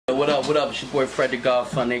what up, what up? It's your boy Fred the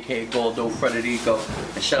Godson, aka Goldo, Frederico.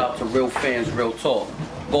 And shout out to Real Fans, Real Talk.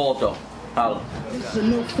 Goldo, holla. It's a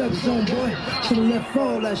no flex zone, boy. Should've left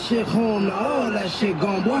all that shit home, now all that shit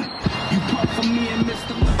gone, boy. You pop for me and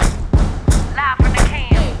Mr. Live from the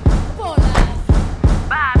can.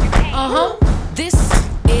 Vibe, you can. This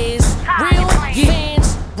is Real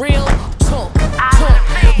Fans, Real Talk.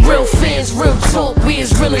 Real fans, real talk, we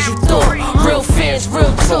as real as you thought. Real fans,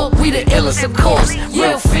 real talk, we the illest of course.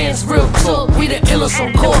 Real fans, real talk, we the illest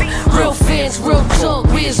on court. Real fans, real talk,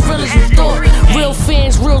 we as real as you thought. Real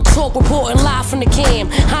fans, real talk, reporting live from the cam.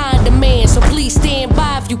 High in demand, so please stand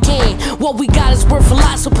by if you can. What we got is worth a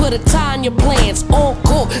lot, so put a tie in your plans. On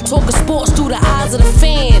court, talking sports through the eyes of the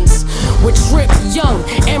fans. With Trip, Yung,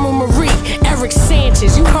 Emerald Marie, Eric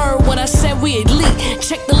Sanchez. You heard what I said, we elite.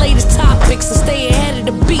 Check the latest topics and stay ahead of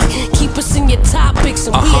the beat. Keep us in your topics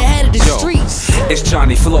and we ahead of the streets. It's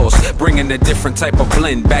Johnny Floss, bringing a different type of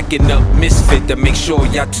blend. Backing up Misfit to make sure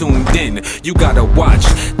y'all tuned in. You gotta watch,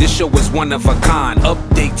 this show is one of a kind.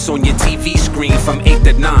 Updates on your TV screen from 8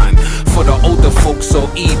 to 9. For the older folks, or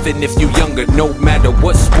even if you younger, no matter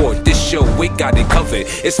what sport, this show, we got it covered.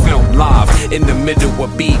 It's filmed live in the middle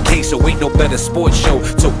of BK, so ain't no better sports show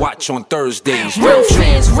to watch on Thursdays. Real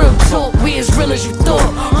fans, real talk, we as real as you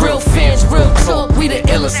thought. Real fans, real talk, we the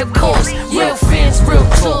illest of course. Real fans, real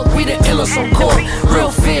talk, we the illest on court.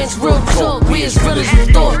 Real fans, real talk, we as real as you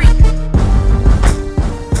thought.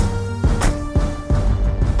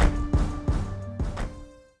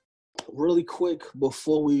 Really quick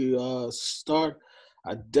before we start,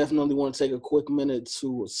 I definitely want to take a quick minute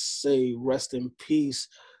to say rest in peace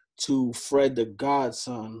to Fred the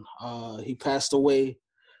Godson. He passed away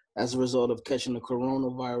as a result of catching the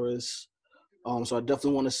coronavirus. So I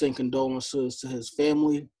definitely want to send condolences to his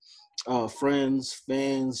family, friends,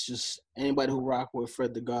 fans, just anybody who rock with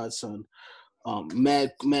Fred the Godson.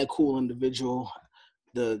 Mad cool individual.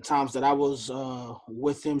 The times that I was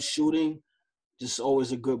with him shooting, just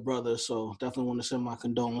always a good brother. So definitely want to send my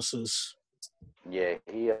condolences. Yeah,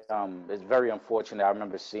 it's very unfortunate. I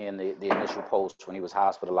remember seeing the initial post when he was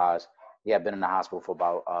hospitalized. He had been in the hospital for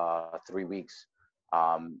about 3 weeks,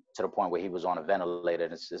 to the point where he was on a ventilator.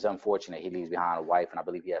 And it's unfortunate. He leaves behind a wife, and I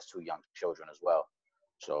believe he has 2 young children as well.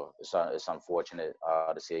 So it's unfortunate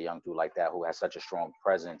to see a young dude like that who has such a strong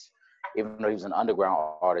presence. Even though he was an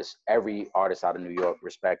underground artist, every artist out of New York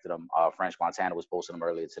respected him. French Montana was posting him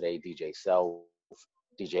earlier today. DJ Self,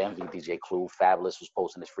 DJ Envy, DJ Clue, Fabulous was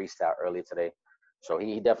posting his freestyle earlier today. So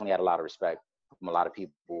he definitely had a lot of respect from a lot of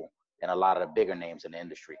people and a lot of the bigger names in the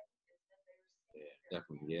industry. Yeah,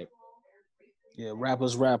 definitely, yeah. Yeah,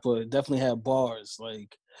 rapper definitely had bars.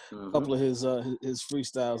 Like a couple of his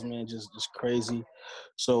freestyles, man, just crazy.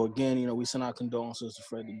 So again, we send our condolences to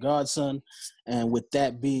Fred the Godson. And with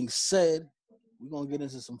that being said, we're gonna get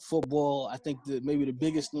into some football. I think that maybe the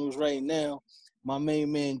biggest news right now, my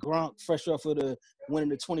main man Gronk, fresh off of winning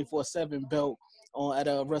the 24/7 belt at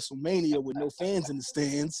WrestleMania with no fans in the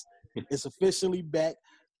stands, is officially back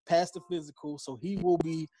past the physical. So he will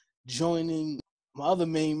be joining my other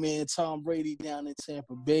main man, Tom Brady, down in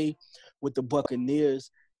Tampa Bay with the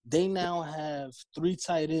Buccaneers. They now have 3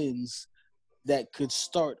 tight ends that could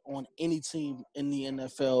start on any team in the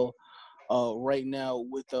NFL right now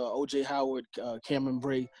with O.J. Howard, Cameron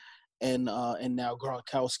Bray, and now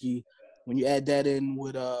Gronkowski. When you add that in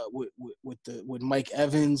with Mike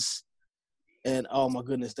Evans, and oh my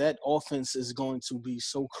goodness, that offense is going to be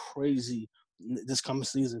so crazy this coming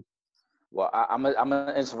season. Well, I'm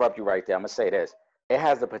gonna interrupt you right there. I'm gonna say this: it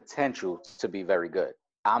has the potential to be very good.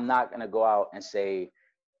 I'm not gonna go out and say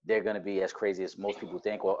they're gonna be as crazy as most people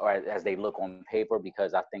think, or as they look on paper,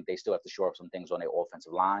 because I think they still have to shore up some things on their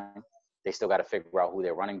offensive line. They still got to figure out who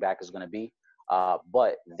their running back is gonna be.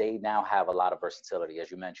 But they now have a lot of versatility,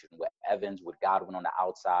 as you mentioned, with Evans, with Godwin on the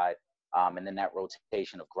outside, and then that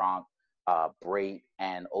rotation of Gronk, Bray,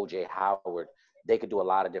 and O.J. Howard. They could do a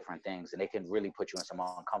lot of different things, and they can really put you in some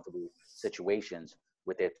uncomfortable situations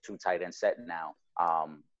with their 2 tight end set now.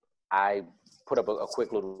 I put up a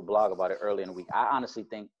quick little blog about it earlier in the week. I honestly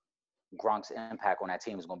think Gronk's impact on that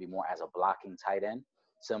team is going to be more as a blocking tight end,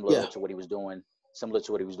 similar to what he was doing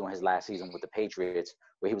his last season with the Patriots,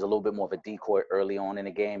 where he was a little bit more of a decoy early on in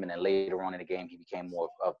the game, and then later on in the game, he became more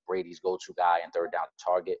of Brady's go-to guy and third down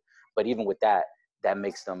target. But even with that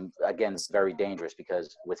makes them, again, very dangerous,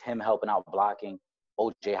 because with him helping out blocking,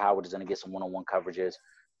 O.J. Howard is going to get some one-on-one coverages.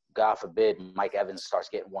 God forbid Mike Evans starts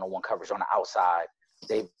getting one-on-one coverage on the outside.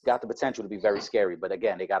 They've got the potential to be very scary. But,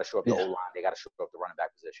 again, they got to shore up the O-line. They got to shore up the running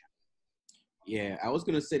back position. Yeah, I was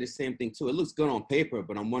going to say the same thing, too. It looks good on paper,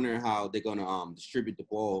 but I'm wondering how they're going to distribute the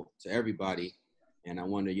ball to everybody. And I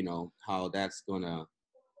wonder, how that's going to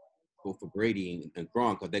go for Brady and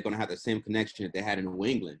Gronk, because they're going to have the same connection that they had in New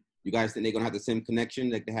England. You guys think they're going to have the same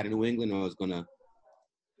connection like they had in New England, or is going to?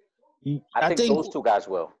 I think those two guys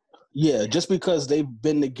will. Yeah, just because they've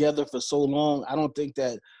been together for so long, I don't think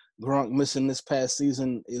that Gronk missing this past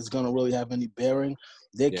season is going to really have any bearing.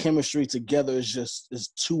 Their chemistry together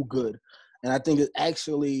is too good. And I think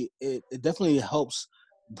it definitely helps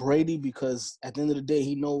Brady, because at the end of the day,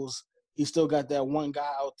 he knows he still got that one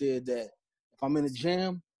guy out there that if I'm in a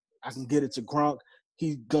jam, I can get it to Gronk.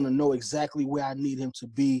 He's going to know exactly where I need him to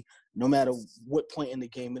be, no matter what point in the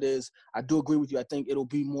game it is. I do agree with you. I think it'll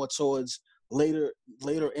be more towards later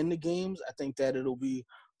in the games. I think that it'll be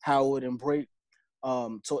Howard and Brady,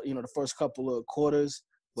 the first couple of quarters.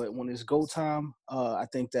 But when it's go time, I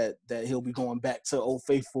think that he'll be going back to Old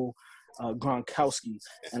Faithful Gronkowski.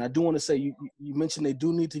 And I do want to say, you mentioned they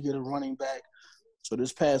do need to get a running back. So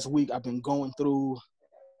this past week, I've been going through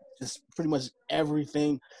just pretty much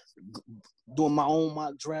everything, doing my own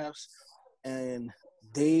mock drafts, and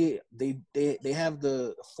they have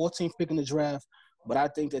the 14th pick in the draft, but I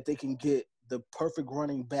think that they can get the perfect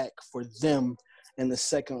running back for them in the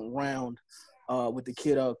second round with the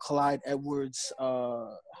kid Clyde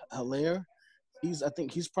Edwards-Helaire. I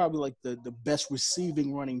think he's probably like the best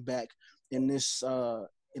receiving running back in this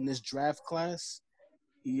draft class.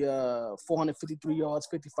 He 453 yards,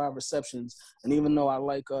 55 receptions, and even though I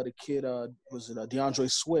like the kid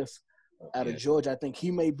DeAndre Swift out of Georgia, I think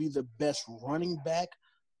he may be the best running back,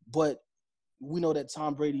 but we know that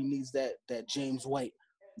Tom Brady needs that James White,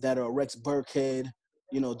 that Rex Burkhead,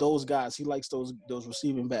 those guys. He likes those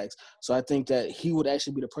receiving backs. So I think that he would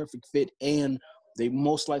actually be the perfect fit, and they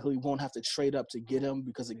most likely won't have to trade up to get him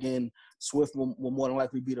because, again, Swift will more than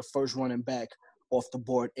likely be the first running back off the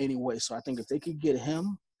board anyway. So I think if they could get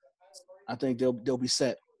him, I think they'll be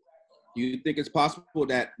set. Do you think it's possible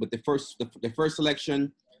that with the first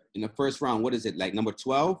selection in the first round, what is it, like number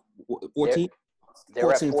 12, 14? They're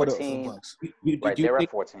 14 at 14. for the Bucks. They're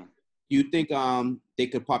at 14. Do you think they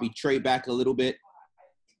could probably trade back a little bit,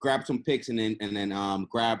 grab some picks, and then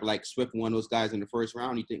grab like Swift, one of those guys in the first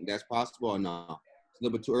round? You think that's possible or no? It's a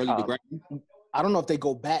little bit too early to grab him? I don't know if they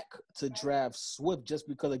go back to draft Swift just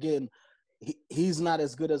because, again, he's not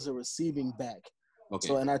as good as a receiving back. Okay.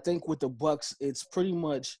 So, and I think with the Bucks, it's pretty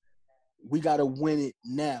much we got to win it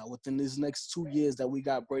now within these next 2 years that we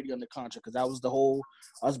got Brady under contract, because that was the whole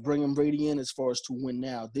us bringing Brady in as far as to win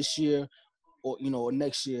now this year or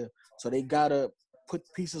next year. So they got to put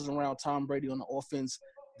pieces around Tom Brady on the offense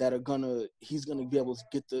that he's gonna be able to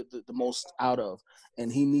get the most out of,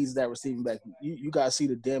 and he needs that receiving back. You guys see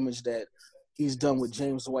the damage that he's done with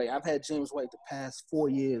James White. I've had James White the past 4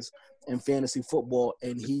 years in fantasy football,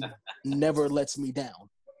 and he never lets me down.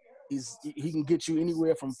 He can get you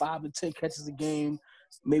anywhere from 5 to 10 catches a game,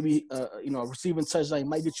 maybe a receiving touchdown. He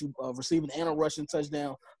might get you receiving and a rushing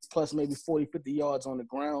touchdown, plus maybe 40, 50 yards on the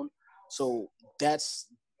ground. So that's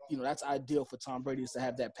ideal for Tom Brady, is to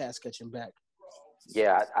have that pass catching back.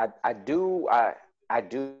 Yeah, I do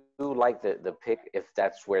like the pick if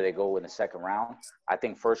that's where they go in the second round. I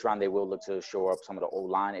think first round they will look to shore up some of the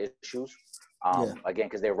O-line issues. Again,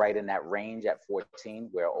 because they're right in that range at 14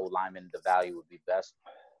 where O-lineman, the value would be best.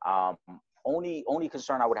 Only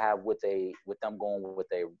concern I would have with them going with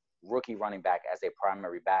a rookie running back as their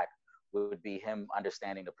primary back would be him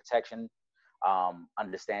understanding the protection,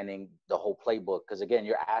 understanding the whole playbook. Because again,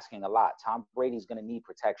 you're asking a lot. Tom Brady's going to need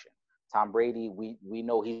protection. Tom Brady, we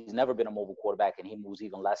know he's never been a mobile quarterback, and he moves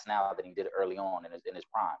even less now than he did early on in his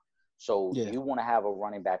prime. So you want to have a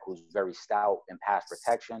running back who's very stout in pass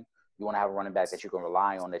protection. You want to have a running back that you can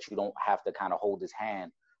rely on, that you don't have to kind of hold his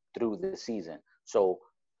hand through the season. So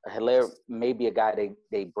Helaire may be a guy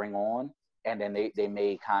they bring on, and then they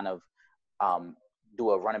may kind of do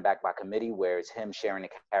a running back by committee where it's him sharing the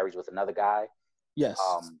carries with another guy. Yes.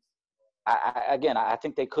 I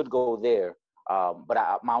think they could go there. But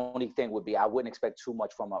my only thing would be I wouldn't expect too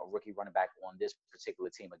much from a rookie running back on this particular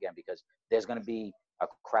team, again, because there's going to be a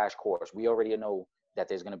crash course. We already know that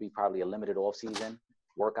there's going to be probably a limited offseason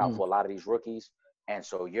workout for a lot of these rookies. And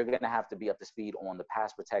so you're going to have to be up to speed on the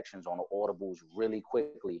pass protections, on the audibles really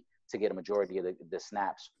quickly to get a majority of the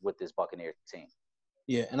snaps with this Buccaneer team.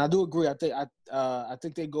 Yeah, and I do agree. I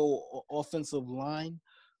think they go offensive line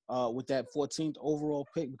with that 14th overall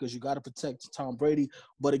pick, because you got to protect Tom Brady.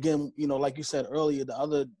 But again, like you said earlier, the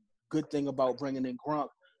other good thing about bringing in Gronk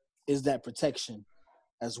is that protection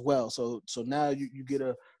as well. So now you get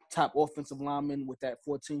a top offensive lineman with that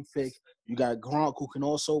 14th pick. You got Gronk, who can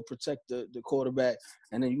also protect the quarterback,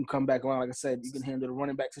 and then you can come back around. Like I said, you can handle the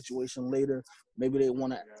running back situation later. Maybe they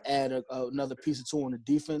want to add another piece or two on the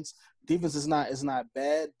defense. Defense is not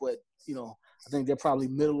bad, but I think they're probably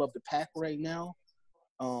middle of the pack right now.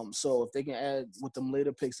 So if they can add with them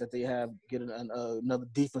later picks that they have, get another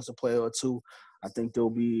defensive player or two, I think they'll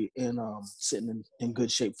be sitting in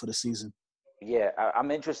good shape for the season. Yeah,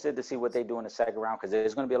 I'm interested to see what they do in the second round because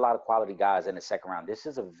there's going to be a lot of quality guys in the second round. This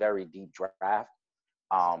is a very deep draft.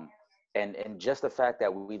 And just the fact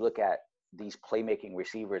that we look at these playmaking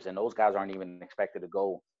receivers and those guys aren't even expected to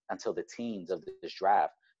go until the teens of this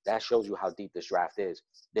draft, that shows you how deep this draft is.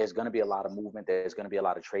 There's going to be a lot of movement. There's going to be a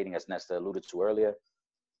lot of trading, as Nestor alluded to earlier.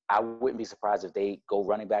 I wouldn't be surprised if they go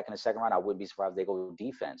running back in the second round. I wouldn't be surprised if they go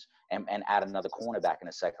defense and add another cornerback in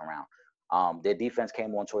the second round. Their defense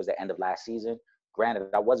came on towards the end of last season. Granted,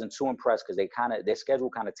 I wasn't too impressed because their schedule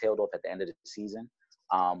kind of tailed off at the end of the season.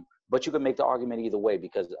 But you could make the argument either way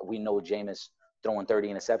because we know Jameis throwing 30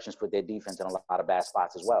 interceptions put their defense in a lot of bad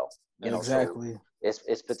spots as well. Exactly. So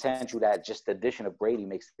it's potential that just the addition of Brady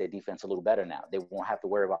makes their defense a little better now. They won't have to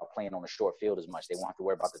worry about playing on a short field as much. They won't have to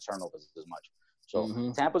worry about the turnovers as much.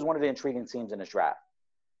 So Tampa's one of the intriguing teams in this draft.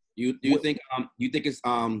 You think it's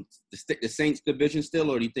the Saints division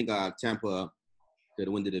still, or do you think Tampa could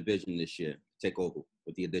win the division this year, take over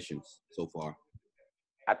with the additions so far?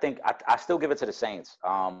 I think I still give it to the Saints.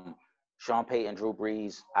 Sean Payton, Drew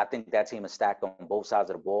Brees, I think that team is stacked on both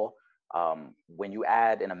sides of the ball. When you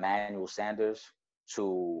add an Emmanuel Sanders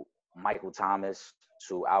to Michael Thomas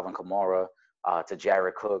to Alvin Kamara to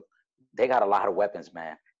Jared Cook, they got a lot of weapons,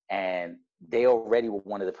 man. And they already were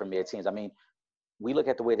one of the premier teams. I mean, we look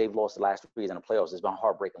at the way they've lost the last 3 years in the playoffs. It's been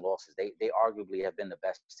heartbreaking losses. They arguably have been the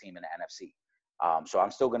best team in the NFC. So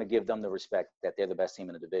I'm still going to give them the respect that they're the best team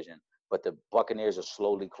in the division. But the Buccaneers are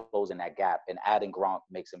slowly closing that gap, and adding Gronk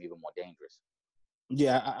makes them even more dangerous.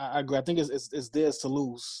 Yeah, I agree. I think it's theirs to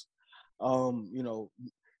lose.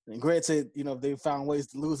 And granted, they found ways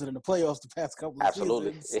to lose it in the playoffs the past couple of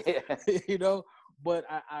seasons. Absolutely. But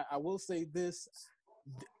I will say this: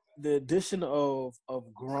 the addition of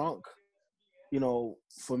Gronk,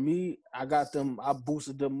 for me, I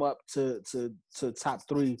boosted them up to top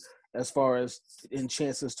 3 as far as in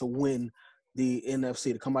chances to win the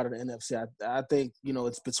NFC, to come out of the NFC. I think,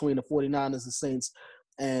 it's between the 49ers, the Saints,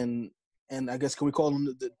 and I guess, can we call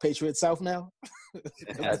them the Patriots South now?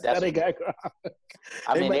 They got Gronk.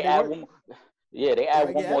 I mean, they add one. Yeah, they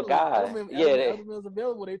add one more guy. Edelman's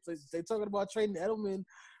available. They talking about trading Edelman.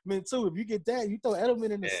 Too. If you get that, you throw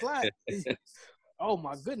Edelman in the slot. Oh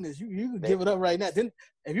my goodness, you can give it up right now. Then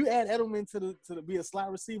if you add Edelman to be a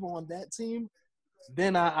slot receiver on that team,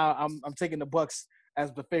 then I'm taking the Bucs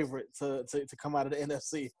as the favorite to come out of the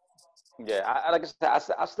NFC. Yeah, like I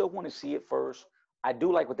said, I still want to see it first. I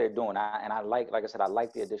do like what they're doing, I like I said, I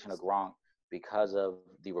like the addition of Gronk because of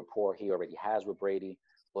the rapport he already has with Brady,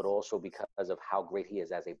 but also because of how great he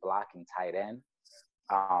is as a blocking tight end.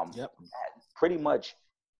 Pretty much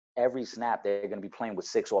every snap they're going to be playing with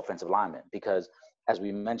 6 offensive linemen because, as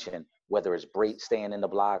we mentioned, whether it's Brate staying in the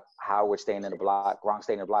block, Howard staying in the block, Gronk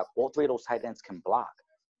staying in the block, all 3 of those tight ends can block.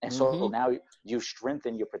 And so now you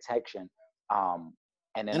strengthen your protection.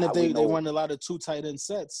 And if they run a lot of 2 tight end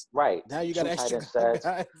sets, right? Now you got extra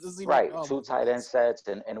guys. Right, 2 tight end sets,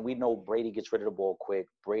 and we know Brady gets rid of the ball quick.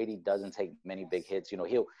 Brady doesn't take many big hits.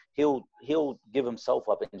 He'll give himself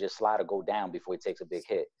up and just slide or go down before he takes a big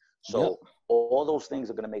hit. So all those things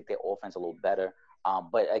are going to make their offense a little better.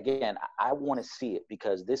 But again, I want to see it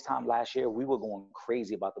because this time last year we were going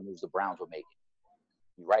crazy about the moves the Browns were making.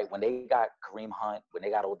 Right, when they got Kareem Hunt, when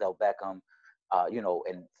they got Odell Beckham,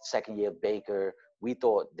 and second year Baker, we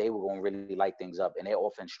thought they were going to really light things up, and their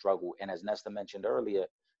offense struggled. And as Nestor mentioned earlier,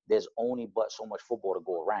 there's only but so much football to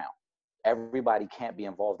go around. Everybody can't be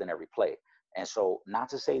involved in every play. And so, not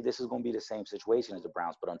to say this is going to be the same situation as the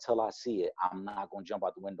Browns, but until I see it, I'm not going to jump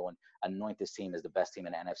out the window and anoint this team as the best team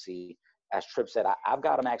in the NFC. As Tripp said, I've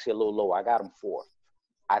got them actually a little lower. I got them 4.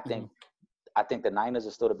 I think the Niners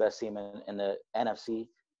are still the best team in the NFC.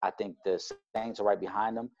 I think the Saints are right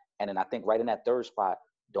behind them. And then I think right in that 3rd spot,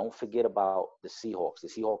 don't forget about the Seahawks. The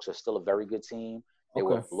Seahawks are still a very good team. They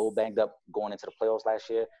were a little banged up going into the playoffs last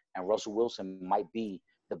year. And Russell Wilson might be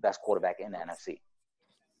the best quarterback in the NFC.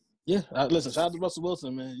 Yeah, listen, shout out to Russell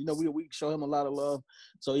Wilson, man. We show him a lot of love.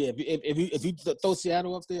 So, yeah, if you throw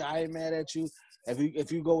Seattle up there, I ain't mad at you.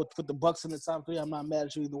 If you go put the Bucs in the top 3, I'm not mad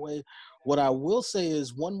at you either way. What I will say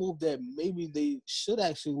is one move that maybe they should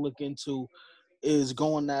actually look into is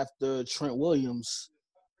going after Trent Williams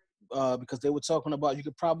because they were talking about you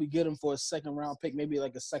could probably get him for a 2nd round pick, maybe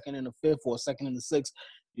like a 2nd and a 5th or a 2nd and a 6th.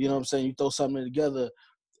 You know what I'm saying? You throw something together.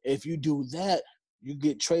 If you do that, you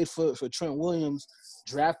get trade for Trent Williams,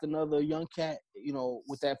 draft another young cat,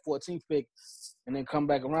 with that 14th pick, and then come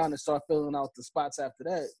back around and start filling out the spots after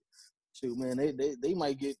that. Shoot, man, they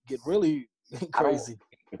might get really, Crazy.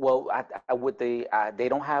 Well, with they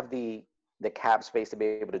don't have the cap space to be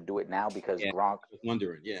able to do it now because Yeah, Gronk. I was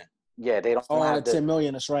wondering. Yeah. Yeah, they don't Oh, have the 10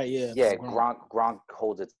 million. That's right. Yeah. Yeah, for Gronk. Gronk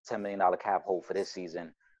holds a $10 million cap hold for this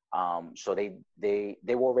season. So they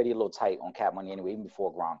were already a little tight on cap money anyway, even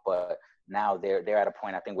before Gronk. But now they're at a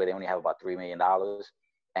point I think where they only have about $3 million,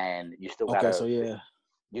 and you still gotta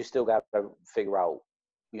figure out,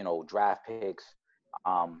 draft picks,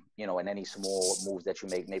 and any small moves that you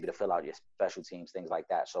make maybe to fill out your special teams, things like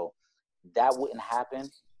that. So that wouldn't happen.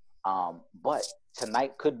 But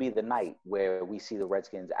tonight could be the night where we see the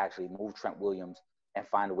Redskins actually move Trent Williams and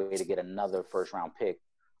find a way to get another first-round pick.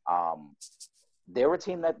 They're a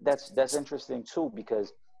team that's interesting too,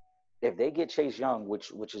 because if they get Chase Young,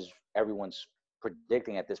 which is everyone's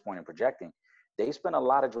predicting at this point and projecting, they spent a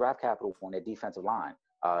lot of draft capital on their defensive line.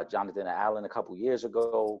 Jonathan Allen a couple years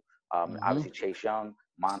ago, obviously Chase Young,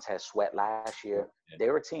 Montez Sweat last year.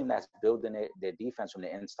 They're a team that's building their defense from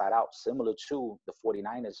the inside out, similar to the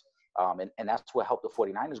 49ers. And that's what helped the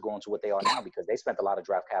 49ers grow into what they are now, because they spent a lot of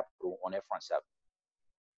draft capital on their front seven.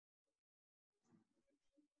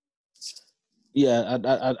 Yeah,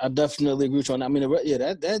 I definitely agree with you on that. I mean,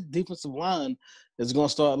 that defensive line is going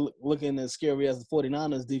to start looking as scary as the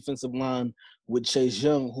 49ers defensive line with Chase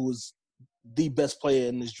Young, who's the best player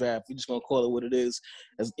in this draft. We're just going to call it what it is.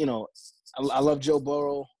 As I love Joe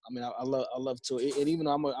Burrow. I mean, I love Tua, and even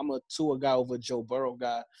though I'm a Tua guy over a Joe Burrow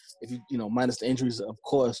guy, if you minus the injuries, of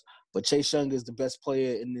course. But Chase Young is the best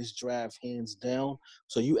player in this draft, hands down.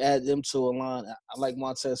 So you add them to a line. I like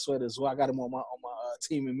Montez Sweat as well. I got him on my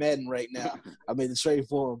team in Madden right now. I made the trade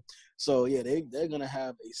for him. So yeah, they're gonna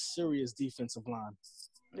have a serious defensive line.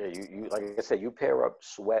 Yeah, you like I said, you pair up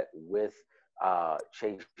Sweat with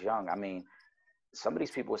Chase Young. I mean, some of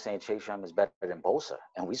these people are saying Chase Young is better than Bosa,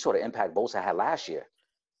 and we saw the impact Bosa had last year.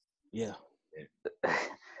 Yeah.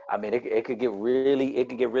 I mean, it could get really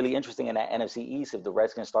interesting in that NFC East if the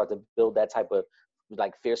Redskins start to build that type of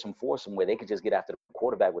like fearsome foursome where they could just get after the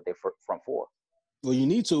quarterback with their front four. Well, you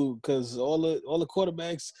need to, because all the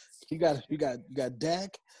quarterbacks, you got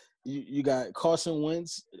Dak, you got Carson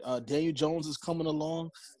Wentz, Daniel Jones is coming along,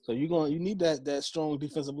 so you need that strong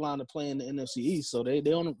defensive line to play in the NFC East. So they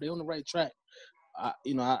on the right track. I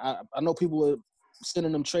know people are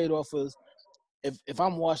sending them trade offers. If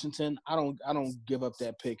I'm Washington, I don't give up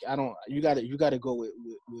that pick. You got to go with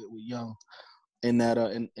Young in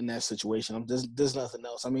that situation. There's nothing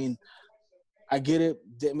else. I mean, I get it.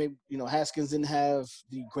 Maybe Haskins didn't have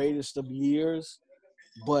the greatest of years,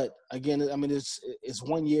 but again, I mean it's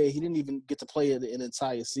 1 year. He didn't even get to play an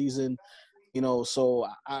entire season. So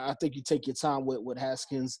I think you take your time with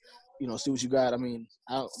Haskins. See what you got. I mean,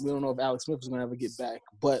 we don't know if Alex Smith is going to ever get back,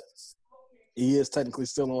 but he is technically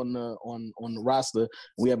still on the roster.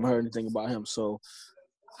 We haven't heard anything about him, so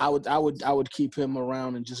I would keep him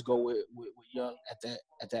around and just go with Young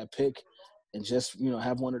at that pick, and just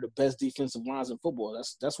have one of the best defensive lines in football.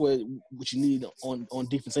 That's what you need on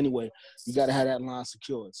defense anyway. You got to have that line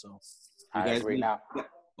secured. So I agree now.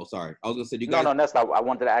 Oh, sorry. I was gonna say you guys. No, Nestar. I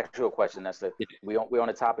wanted to ask you a question. Nestar. We're on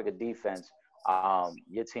the topic of defense.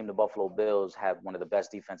 Your team, the Buffalo Bills, had one of the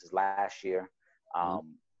best defenses last year.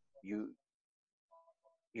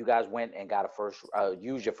 You guys went and got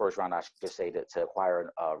used your first round, I should say, to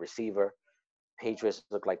acquire a receiver. Patriots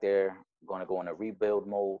look like they're going to go in a rebuild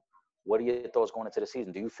mode. What are your thoughts going into the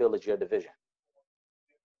season? Do you feel it's your division?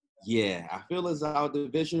 Yeah, I feel it's our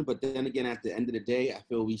division, but then again, at the end of the day, I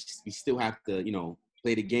feel we still have to,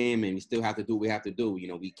 play the game, and we still have to do what we have to do.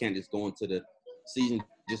 We can't just go into the season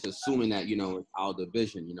just assuming that, it's our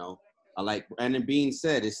division, and then being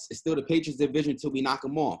said, it's still the Patriots division until we knock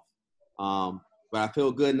them off. But I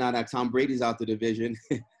feel good now that Tom Brady's out the division.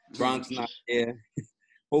 Gronk's not there.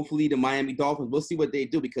 Hopefully the Miami Dolphins, we'll see what they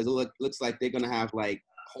do, because it looks like they're going to have like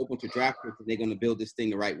a whole bunch of draft picks. They're going to build this thing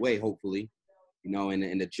the right way, hopefully.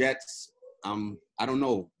 And the Jets, I don't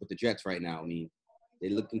know with the Jets right now. I mean,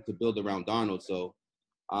 they're looking to build around Darnold. So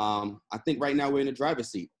I think right now we're in the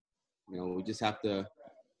driver's seat. We just have to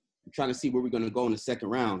 – I'm trying to see where we're going to go in the second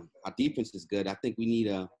round. Our defense is good. I think we need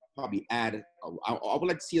to probably add – I would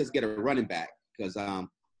like to see us get a running back, because I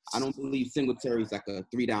don't believe Singletary's like a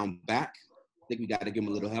 3-down back. I think we got to give him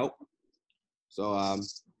a little help. So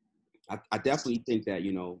I definitely think that,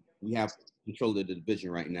 we have control of the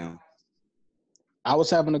division right now. I was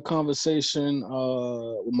having a conversation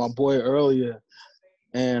with my boy earlier,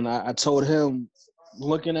 and I told him,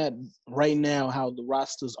 looking at right now how the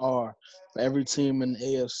rosters are for every team in the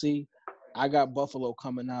AFC, I got Buffalo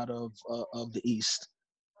coming out of the East.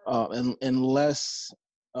 Unless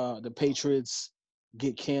the Patriots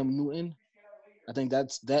get Cam Newton, I think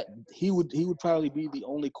that he would probably be the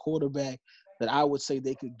only quarterback that I would say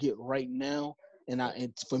they could get right now,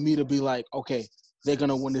 and for me to be like, okay, they're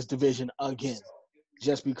gonna win this division again,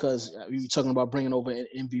 just because you're talking about bringing over an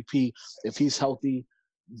MVP. If he's healthy,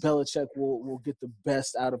 Belichick will get the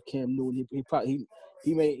best out of Cam Newton.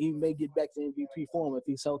 He may get back to MVP form if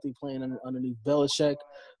he's healthy playing underneath Belichick.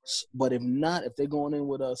 But if not, if they're going in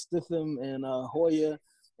with Stitham and Hoyer,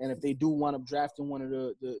 and if they do wind up drafting one of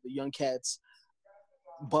the young cats,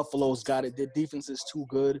 Buffalo's got it. Their defense is too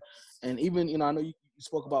good. And even, I know you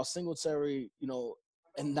spoke about Singletary,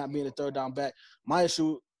 and not being a third down back. My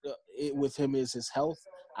issue with him is his health.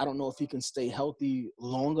 I don't know if he can stay healthy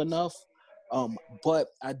long enough. But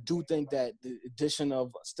I do think that the addition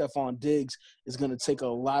of Stephon Diggs is going to take a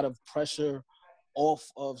lot of pressure off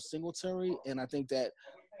of Singletary, and I think that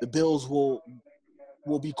the Bills will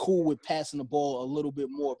be cool with passing the ball a little bit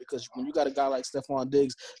more, because when you got a guy like Stephon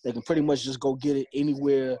Diggs that can pretty much just go get it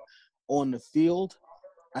anywhere on the field,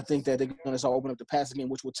 I think that they're going to start opening up the passing game,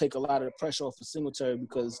 which will take a lot of the pressure off of Singletary,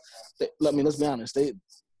 because, let's be honest,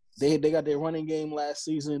 they got their running game last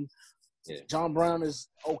season. Yeah. John Brown is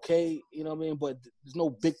okay, you know what I mean? But there's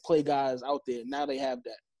no big play guys out there. Now they have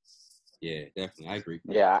that. Yeah, definitely. I agree.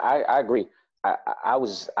 Yeah, I agree. I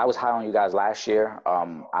was high on you guys last year.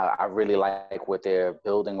 I really like what they're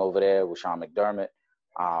building over there with Sean McDermott.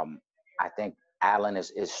 I think Allen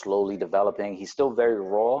is slowly developing. He's still very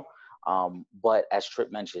raw. But as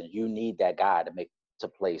Tripp mentioned, you need that guy to make to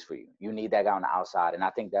plays for you. You need that guy on the outside. And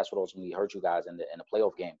I think that's what ultimately hurt you guys in the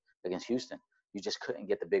playoff game against Houston. You just couldn't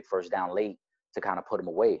get the big first down late to kind of put him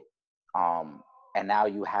away. And now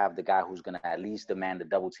you have the guy who's going to at least demand the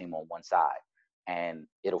double team on one side. And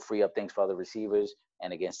it'll free up things for other receivers.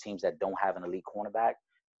 And against teams that don't have an elite cornerback,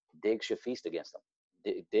 Diggs should feast against them.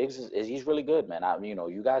 Diggs he's really good, man.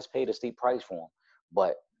 You guys paid a steep price for him.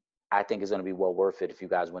 But I think it's going to be well worth it if you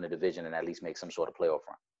guys win a division and at least make some sort of playoff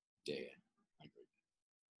run. Yeah, I agree.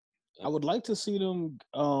 I would like to see them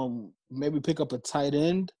maybe pick up a tight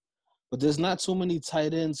end. But there's not too many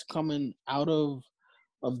tight ends coming out of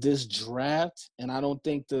this draft, and I don't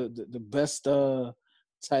think the best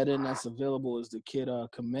tight end that's available is the kid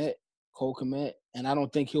Cole Kmet, and I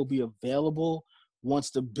don't think he'll be available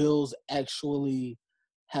once the Bills actually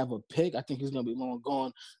have a pick. I think he's going to be long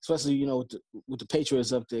gone, especially with the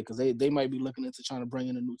Patriots up there, because they might be looking into trying to bring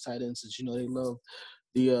in a new tight end, since they love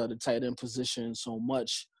the tight end position so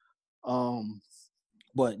much.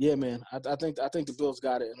 But yeah, man, I think the Bills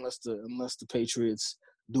got it unless the Patriots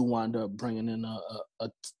do wind up bringing in a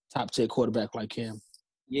top tier quarterback like him.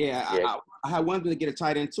 Yeah, I had wanted to get a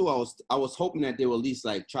tight end too. I was hoping that they would at least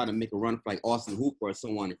like try to make a run for like Austin Hooper or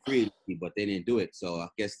someone in free agency, but they didn't do it. So I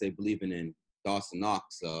guess they believing in Dawson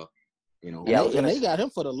Knox. Yeah, and they got him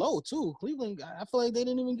for the low too. Cleveland, I feel like they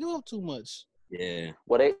didn't even give up too much. Yeah.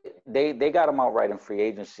 Well, they got him outright in free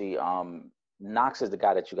agency. Knox is the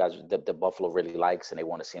guy that you guys, the Buffalo really likes, and they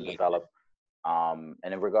want to see him develop. And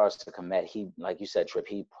in regards to Kmet, he, like you said, Tripp,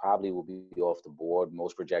 he probably will be off the board.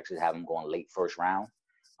 Most projections have him going late first round.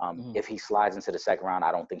 If he slides into the second round,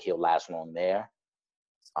 I don't think he'll last long there.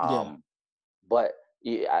 But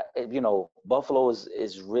Buffalo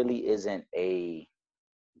is really isn't a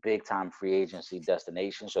big time free agency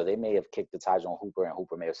destination, so they may have kicked the tires on Hooper, and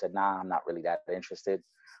Hooper may have said, "Nah, I'm not really that interested."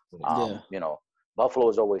 Buffalo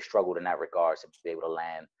has always struggled in that regard to be able to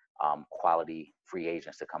land quality free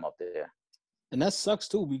agents to come up there. And that sucks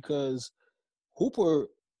too, because Hooper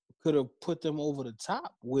could have put them over the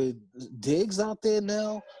top with Diggs out there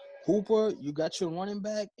now. Hooper, you got your running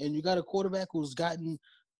back, and you got a quarterback who's gotten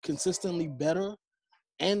consistently better,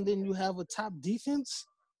 and then you have a top defense.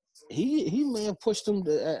 He may have pushed them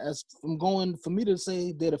as from going, for me to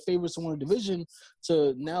say they're the favorites to win the division,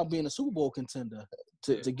 to now being a Super Bowl contender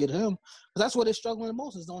to get him. Because that's where they're struggling the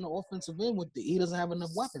most, is on the offensive end. He doesn't have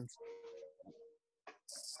enough weapons.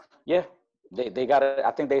 Yeah, they got to.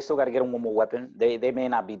 I think they still got to get him one more weapon. They may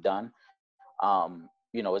not be done.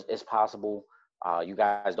 It's possible. You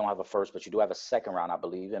guys don't have a first, but you do have a second round, I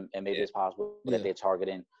believe, and maybe it's possible that they're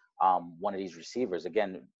targeting one of these receivers.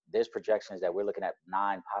 Again, there's projections that we're looking at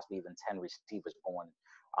 9, possibly even 10 receivers going,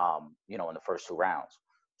 in the first 2 rounds.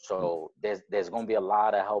 So there's going to be a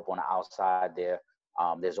lot of help on the outside there.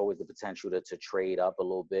 There's always the potential to trade up a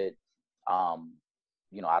little bit. I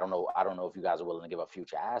don't know if you guys are willing to give up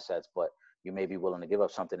future assets, but you may be willing to give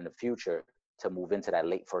up something in the future to move into that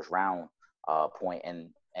late first round point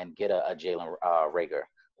and get a Jalen Reagor,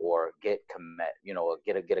 or get Kmet, or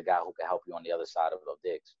get a guy who can help you on the other side of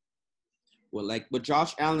Diggs. Well, like with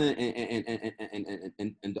Josh Allen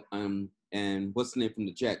and what's the name from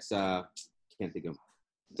the Jets? Can't think of him.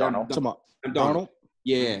 Darnold.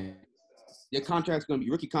 Yeah, their contract's gonna be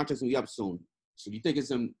rookie contract's gonna be up soon. So you think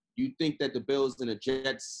it's you think that the Bills and the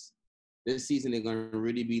Jets this season they're going to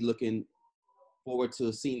really be looking forward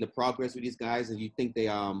to seeing the progress with these guys, and you think they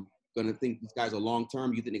going to think these guys are long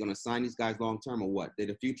term? You think they're going to sign these guys long term, or what? They're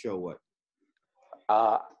the future, or what?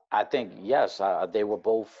 I think yes. They were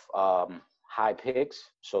both high picks,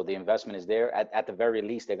 so the investment is there. At the very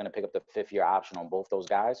least, they're going to pick up the 5th-year option on both those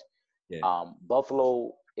guys. Yeah.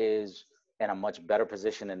 Buffalo is in a much better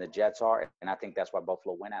position than the Jets are, and I think that's why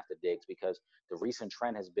Buffalo went after Diggs, because the recent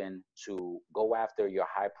trend has been to go after your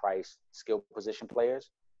high-priced skill position players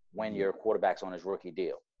when your quarterback's on his rookie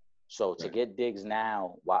deal. So to get Diggs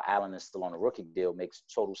now while Allen is still on a rookie deal makes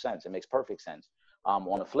total sense. It makes perfect sense.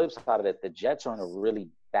 On the flip side of it, the Jets are in a really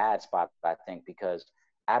bad spot, I think, because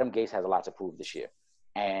Adam Gase has a lot to prove this year.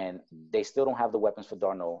 And they still don't have the weapons for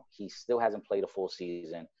Darnold. He still hasn't played a full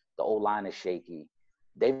season. The O-line is shaky.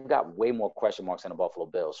 They've got way more question marks than the Buffalo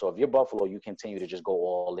Bills. So if you're Buffalo, you continue to just go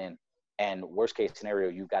all in. And worst case scenario,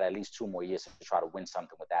 you've got at least 2 more years to try to win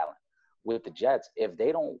something with Allen. With the Jets, if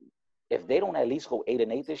they don't at least go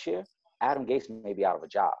 8-8 this year, Adam Gase may be out of a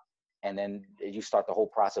job. And then you start the whole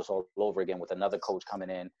process all over again with another coach coming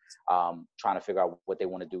in, trying to figure out what they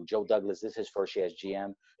want to do. Joe Douglas, this is his first year as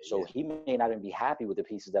GM, so he may not even be happy with the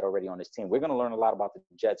pieces that are already on his team. We're going to learn a lot about the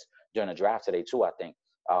Jets during the draft today too, I think,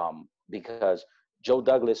 because Joe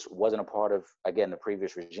Douglas wasn't a part of, again, the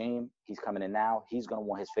previous regime. He's coming in now. He's going to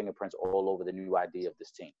want his fingerprints all over the new idea of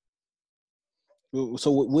this team.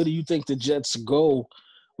 So where do you think the Jets go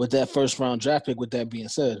with that first-round draft pick, with that being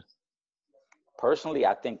said? Personally,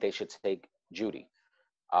 I think they should take Judy.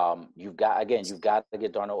 You've got to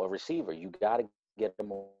get Darnold a receiver. You got to get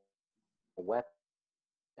him a weapon.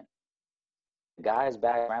 The guy is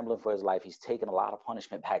back rambling for his life. He's taking a lot of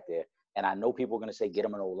punishment back there. And I know people are going to say get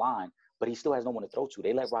him an O-line, but he still has no one to throw to.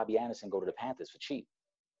 They let Robbie Anderson go to the Panthers for cheap.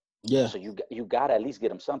 Yeah. So you got to at least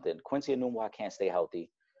get him something. Quincy Enunwa can't stay healthy.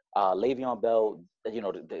 Le'Veon Bell,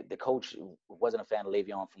 the coach wasn't a fan of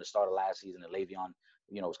Le'Veon from the start of last season. And Le'Veon,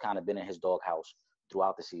 has kind of been in his doghouse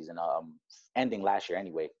throughout the season, ending last year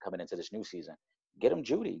anyway, coming into this new season. Get him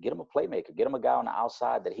Judy. Get him a playmaker. Get him a guy on the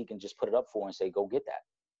outside that he can just put it up for and say, go get that.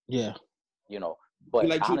 Yeah. But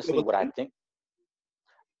like honestly, Judy? what I think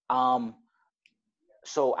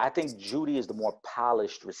so I think Judy is the more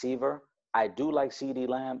polished receiver. I do like CD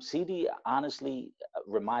Lamb. CD honestly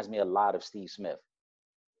reminds me a lot of Steve Smith.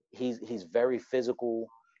 He's very physical,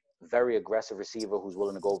 very aggressive receiver who's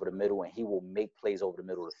willing to go over the middle, and he will make plays over the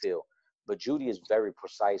middle of the field. But Judy is very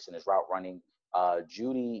precise in his route running.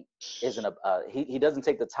 Judy isn't he doesn't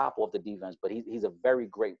take the top off the defense, but he's a very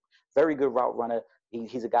good route runner.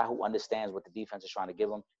 He's a guy who understands what the defense is trying to give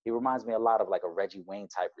him. He reminds me a lot of like a Reggie Wayne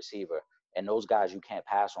type receiver. And those guys you can't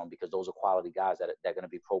pass on because those are quality guys that are going to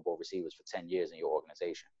be Pro Bowl receivers for 10 years in your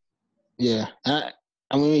organization. Yeah.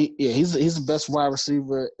 I mean, he's the best wide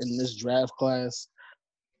receiver in this draft class.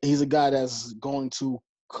 He's a guy that's going to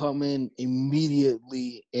come in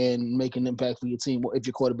immediately and make an impact for your team if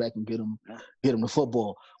your quarterback can get him the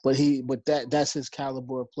football. But that's his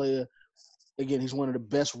caliber of player. Again, he's one of the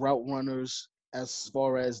best route runners as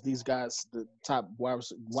far as these guys, the top wide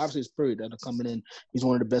receivers period that are coming in. He's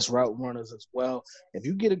one of the best route runners as well. If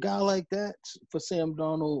you get a guy like that for Sam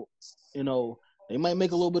Darnold, they might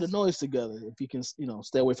make a little bit of noise together if you can,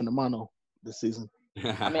 stay away from the mono this season.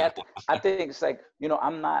 I mean, I think it's like,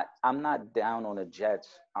 I'm not down on the Jets.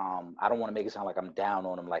 I don't want to make it sound like I'm down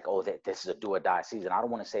on them, like, oh, this is a do or die season. I don't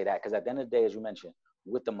want to say that because at the end of the day, as you mentioned,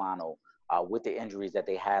 with the mono, with the injuries that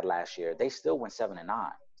they had last year, they still went 7-9.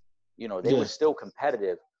 They were still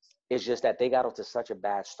competitive. It's just that they got off to such a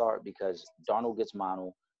bad start because Darnold gets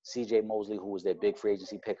mono. C.J. Mosley, who was their big free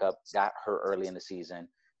agency pickup, got hurt early in the season.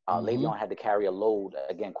 Le'Veon had to carry a load.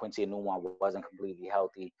 Again, Quincy Enunwa wasn't completely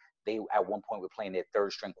healthy. They, at one point, were playing their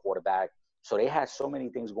third-string quarterback. So they had so many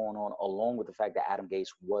things going on, along with the fact that Adam Gase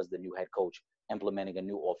was the new head coach implementing a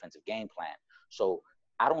new offensive game plan. So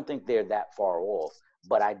I don't think they're that far off,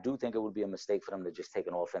 but I do think it would be a mistake for them to just take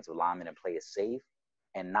an offensive lineman and play it safe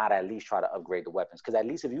and not at least try to upgrade the weapons. Because at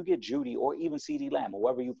least if you get Judy or even CD Lamb,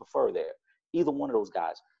 whoever you prefer there, either one of those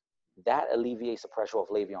guys, that alleviates the pressure off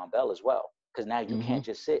Le'Veon Bell as well. Because now you can't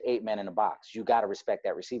just sit 8 men in the box. You got to respect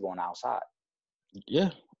that receiver on the outside. Yeah.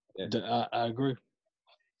 I agree.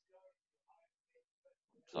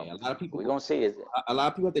 So a lot of people we're gonna see is a lot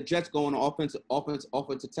of people at the Jets going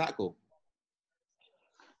offensive tackle.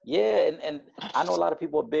 Yeah, and I know a lot of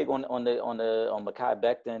people are big on Mekhi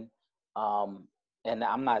Becton. And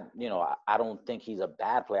I'm not, I don't think he's a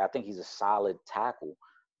bad player. I think he's a solid tackle.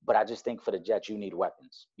 But I just think for the Jets, you need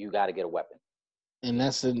weapons. You got to get a weapon. And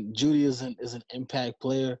Judy is an impact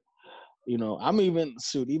player. I'm even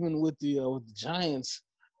with the Giants.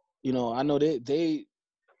 I know they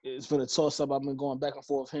it's been a toss-up. I've been going back and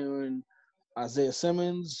forth hearing Isaiah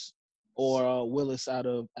Simmons or Willis out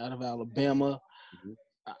of Alabama. Mhm.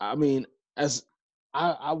 I mean, as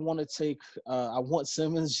I want to take, I want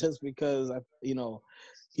Simmons just because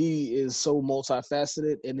he is so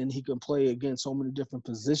multifaceted, and then he can play again so many different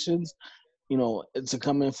positions. To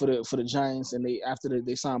come in for the Giants, and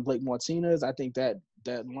they signed Blake Martinez, I think that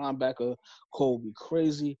linebacker core will be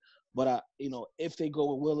crazy. But if they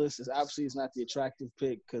go with Willis, it's not the attractive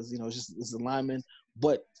pick because it's a lineman.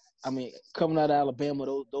 But I mean, coming out of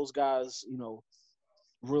Alabama, those guys,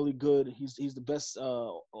 really good. He's the best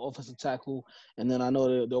offensive tackle, and then I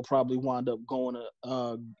know they'll probably wind up going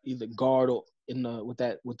to either guard or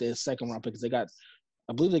with their second round pick because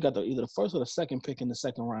I believe they got either the first or the second pick in the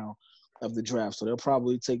second round of the draft. So they'll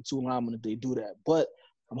probably take 2 linemen if they do that. But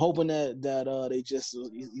I'm hoping that they just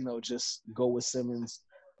just go with Simmons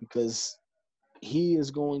because he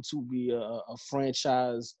is going to be a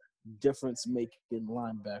franchise difference making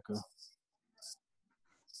linebacker.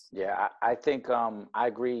 Yeah, I think I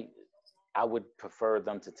agree. I would prefer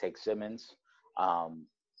them to take Simmons.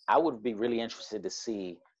 I would be really interested to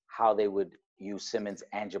see how they would use Simmons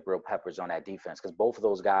and Jabril Peppers on that defense because both of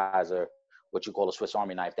those guys are what you call a Swiss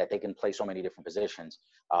Army knife, that they can play so many different positions.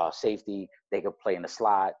 Safety, they could play in the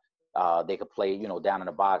slot. They could play, down in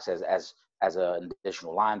the box as an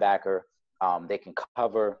additional linebacker. They can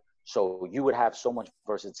cover. So you would have so much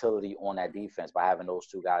versatility on that defense by having those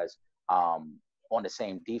two guys on the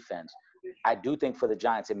same defense. I do think for the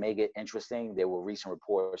Giants, it may get interesting. There were recent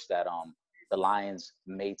reports that the Lions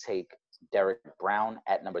may take Derek Brown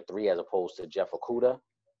at number 3 as opposed to Jeff Okudah.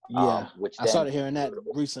 Yeah, which I started hearing that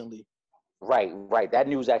recently. Right. That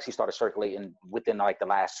news actually started circulating within like the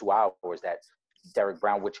last 2 hours that Derek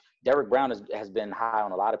Brown has been high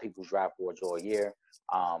on a lot of people's draft boards all year.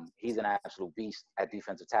 He's an absolute beast at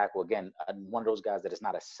defensive tackle. Again, one of those guys that is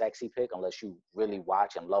not a sexy pick unless you really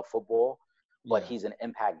watch and love football, but he's an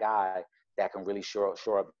impact guy that can really shore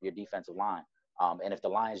up your defensive line. And if the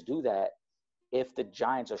Lions do that, if the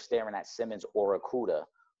Giants are staring at Simmons or Okudah,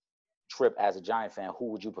 Trip, as a Giant fan, who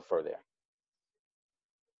would you prefer there?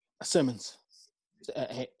 Simmons,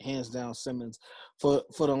 hands down Simmons. For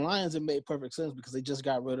the Lions, it made perfect sense because they just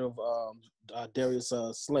got rid of Darius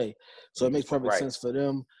Slay, so it makes perfect sense for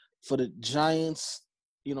them. For the Giants,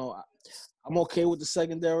 I'm okay with the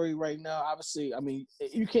secondary right now. Obviously, I mean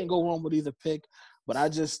you can't go wrong with either pick, but I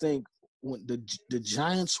just think when the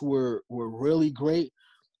Giants were really great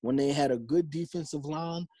when they had a good defensive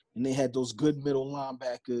line and they had those good middle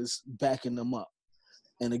linebackers backing them up.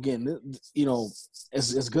 And again,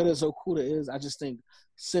 as good as Okudah is, I just think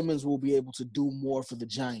Simmons will be able to do more for the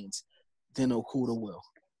Giants than Okudah will.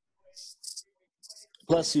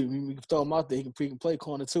 Plus, we can throw him out there. He can play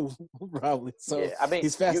corner too, probably. So yeah, I mean,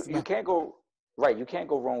 he's fast you can't go right. You can't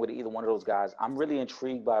go wrong with either one of those guys. I'm really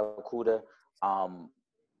intrigued by Okudah.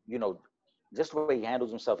 Just the way he handles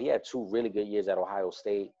himself. He had 2 really good years at Ohio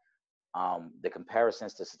State. The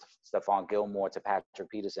comparisons to Stephon Gilmore, to Patrick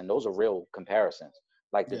Peterson, those are real comparisons.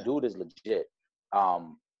 Like the dude is legit.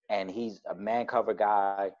 And he's a man cover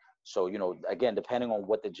guy. So, again, depending on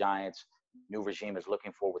what the Giants' new regime is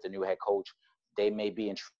looking for with the new head coach, they may be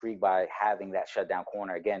intrigued by having that shutdown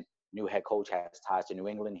corner. Again, new head coach has ties to New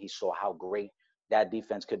England. He saw how great that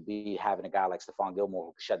defense could be having a guy like Stephon Gilmore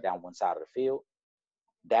who could shut down one side of the field.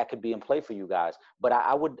 That could be in play for you guys. But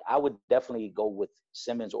I would definitely go with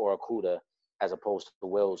Simmons or Okudah as opposed to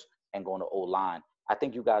Wills and going to O-line. I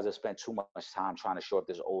think you guys have spent too much time trying to shore up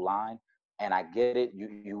this O-line. And I get it.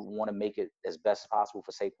 You want to make it as best as possible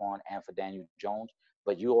for Saquon and for Daniel Jones.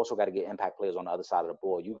 But you also got to get impact players on the other side of the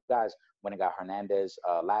ball. You guys went and got Hernandez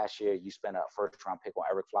last year. You spent a first-round pick on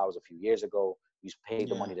Eric Flowers a few years ago. You paid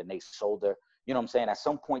the money to Nate Solder. You know what I'm saying? At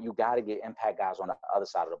some point, you got to get impact guys on the other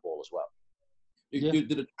side of the ball as well.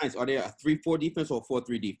 Do the Giants, are they a 3-4 defense or a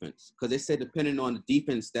 4-3 defense? Because they said depending on the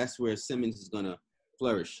defense, that's where Simmons is going to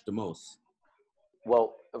flourish the most.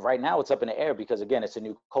 Well, right now it's up in the air because, again, it's a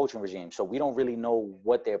new coaching regime. So we don't really know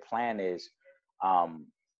what their plan is.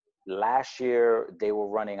 Last year, they were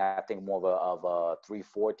running, I think, more of a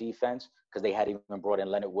 3-4 defense because they had even brought in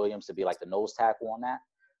Leonard Williams to be like the nose tackle on that.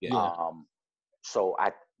 So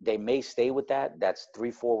they may stay with that. That's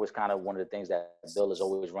 3-4 was kind of one of the things that Bill has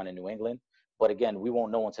always run in New England. But again, we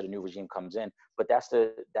won't know until the new regime comes in. But that's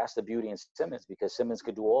the beauty in Simmons because Simmons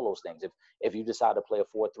could do all those things. If you decide to play a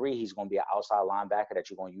 4-3, he's going to be an outside linebacker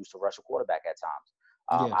that you're going to use to rush a quarterback at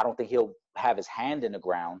times. I don't think he'll have his hand in the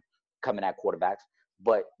ground coming at quarterbacks,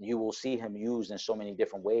 but you will see him used in so many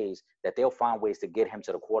different ways that they'll find ways to get him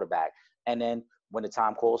to the quarterback. And then when the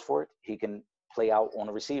time calls for it, he can play out on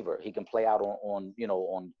a receiver. He can play out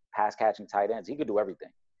on pass catching tight ends. He could do everything.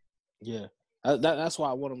 Yeah, that's why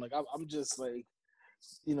I want him. Like, I'm just like,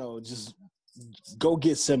 just go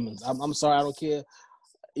get Simmons. I'm sorry, I don't care.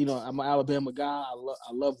 I'm an Alabama guy.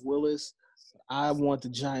 I love Willis. I want the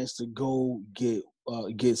Giants to go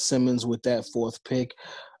get Simmons with that 4th pick.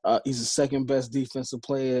 He's the 2nd best defensive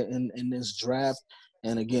player in this draft,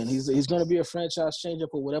 and again, he's going to be a franchise changer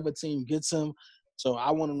for whatever team gets him. So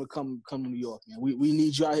I want him to come to New York, man. We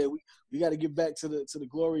need you out here. We got to get back to the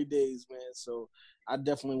glory days, man. So I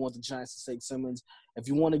definitely want the Giants to take Simmons. If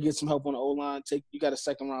you want to get some help on the O-line, you got a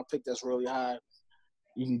 2nd round pick that's really high.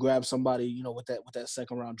 You can grab somebody, with that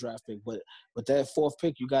 2nd round draft pick. But with that 4th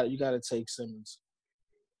pick, you got to take Simmons.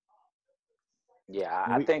 Yeah,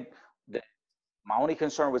 I think that my only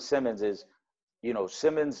concern with Simmons is,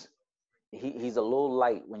 Simmons, he's a little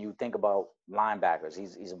light when you think about linebackers.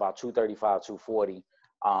 He's about 235, 240.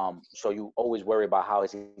 So you always worry about how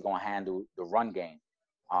is he going to handle the run game.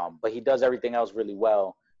 But he does everything else really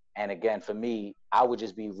well. And again, for me, I would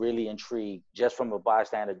just be really intrigued, just from a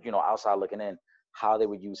bystander, outside looking in, how they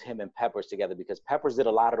would use him and Peppers together, because Peppers did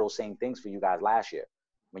a lot of those same things for you guys last year.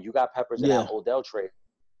 When you got Peppers in that Odell trade,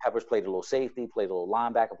 Peppers played a little safety, played a little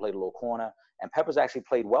linebacker, played a little corner, and Peppers actually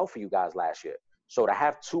played well for you guys last year. So to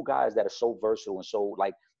have 2 guys that are so versatile and so,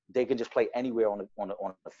 like, they can just play anywhere on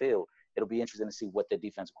the field, it'll be interesting to see what the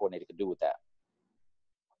defensive coordinator can do with that.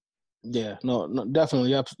 Yeah, no, definitely,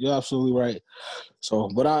 you're absolutely right. So,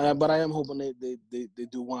 but I am hoping they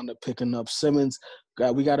do wind up picking up Simmons.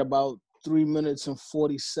 We got about 3 minutes and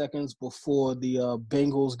 40 seconds before the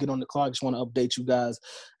Bengals get on the clock. Just want to update you guys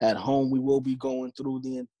at home. We will be going through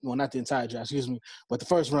not the entire draft, excuse me, but the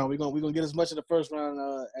first round. We're gonna get as much of the first round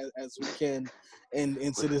as we can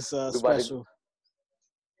into this special.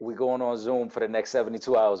 We're going on Zoom for the next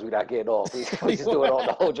 72 hours. We're not getting off. We just do it on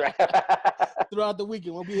the whole draft. Throughout the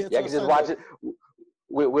weekend, we'll be here. Yeah, you can just watch it.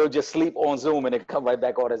 We'll just sleep on Zoom and then come right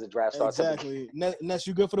back on as the draft starts. Exactly. Ness,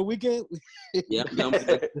 you good for the weekend? Yeah.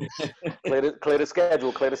 Clear the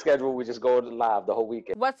schedule. Clear the schedule. We just go live the whole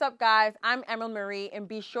weekend. What's up, guys? I'm Emerald Marie, and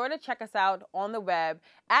be sure to check us out on the web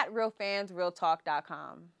at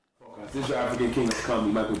realfansrealtalk.com. This is your African King of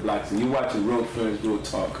Comedy, Michael Blackson. You watching Real Fans, Real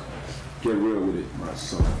Talk. Get real with it, my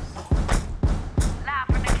son. Live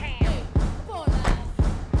from the can.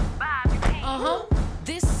 Vibe, you can.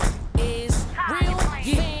 This is Real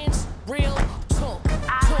Fans, Real Talk.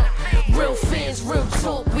 Real fans, real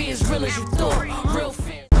talk. We as real as you thought. Real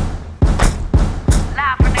fans.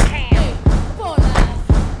 Live from the can.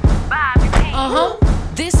 Vibe, you can.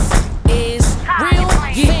 This is Real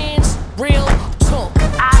Fans, Real Talk.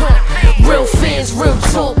 Real fans, real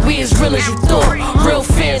talk. We as real as you thought. Real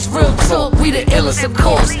fans, real talk. We the illest, of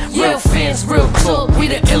course. Real fans, real talk. We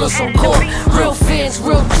the illest on court. Real fans,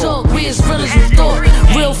 real talk. We as real as you thought.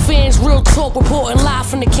 Real fans, real talk. Reporting live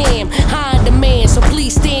from the cam. High in demand, so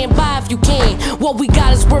please stand by if you can. What we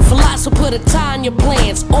got is worth a lot, so put a tie in your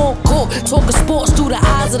plans. On court, talking sports through the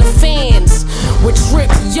eyes of the fans. With Trick,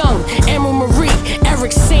 Yung, Emerald Marie,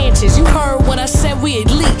 Eric Sanchez. You heard what I said, we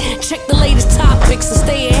elite. Check the latest topics and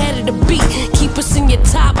stay ahead of the beat. Keep us in your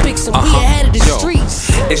topics and we ahead of the streets.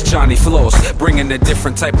 It's Johnny Floss, bringing a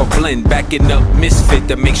different type of blend. Backing up Misfit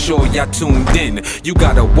to make sure y'all tuned in. You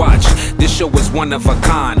gotta watch, this show is one of a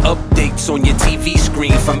kind. Updates on your TV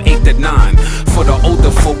screen from 8 to 9. For the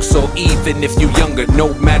older folks, or even if you younger,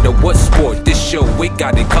 no matter what sport, this show, we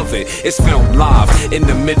got it covered. It's filmed live in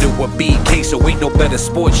the middle of BK, so ain't no better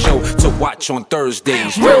sports show to watch on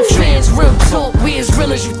Thursdays. Real fans, real talk. We as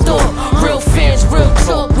real as you thought. Real fans, real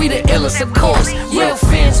talk. We the illest, of course. Real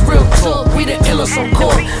fans, real talk. We the illest on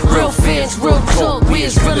court. Real fans, real talk. We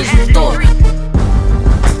as real as you thought.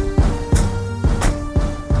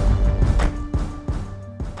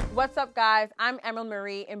 What's up, guys? I'm Emerald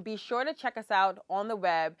Marie, and be sure to check us out on the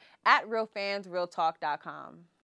web at realfansrealtalk.com.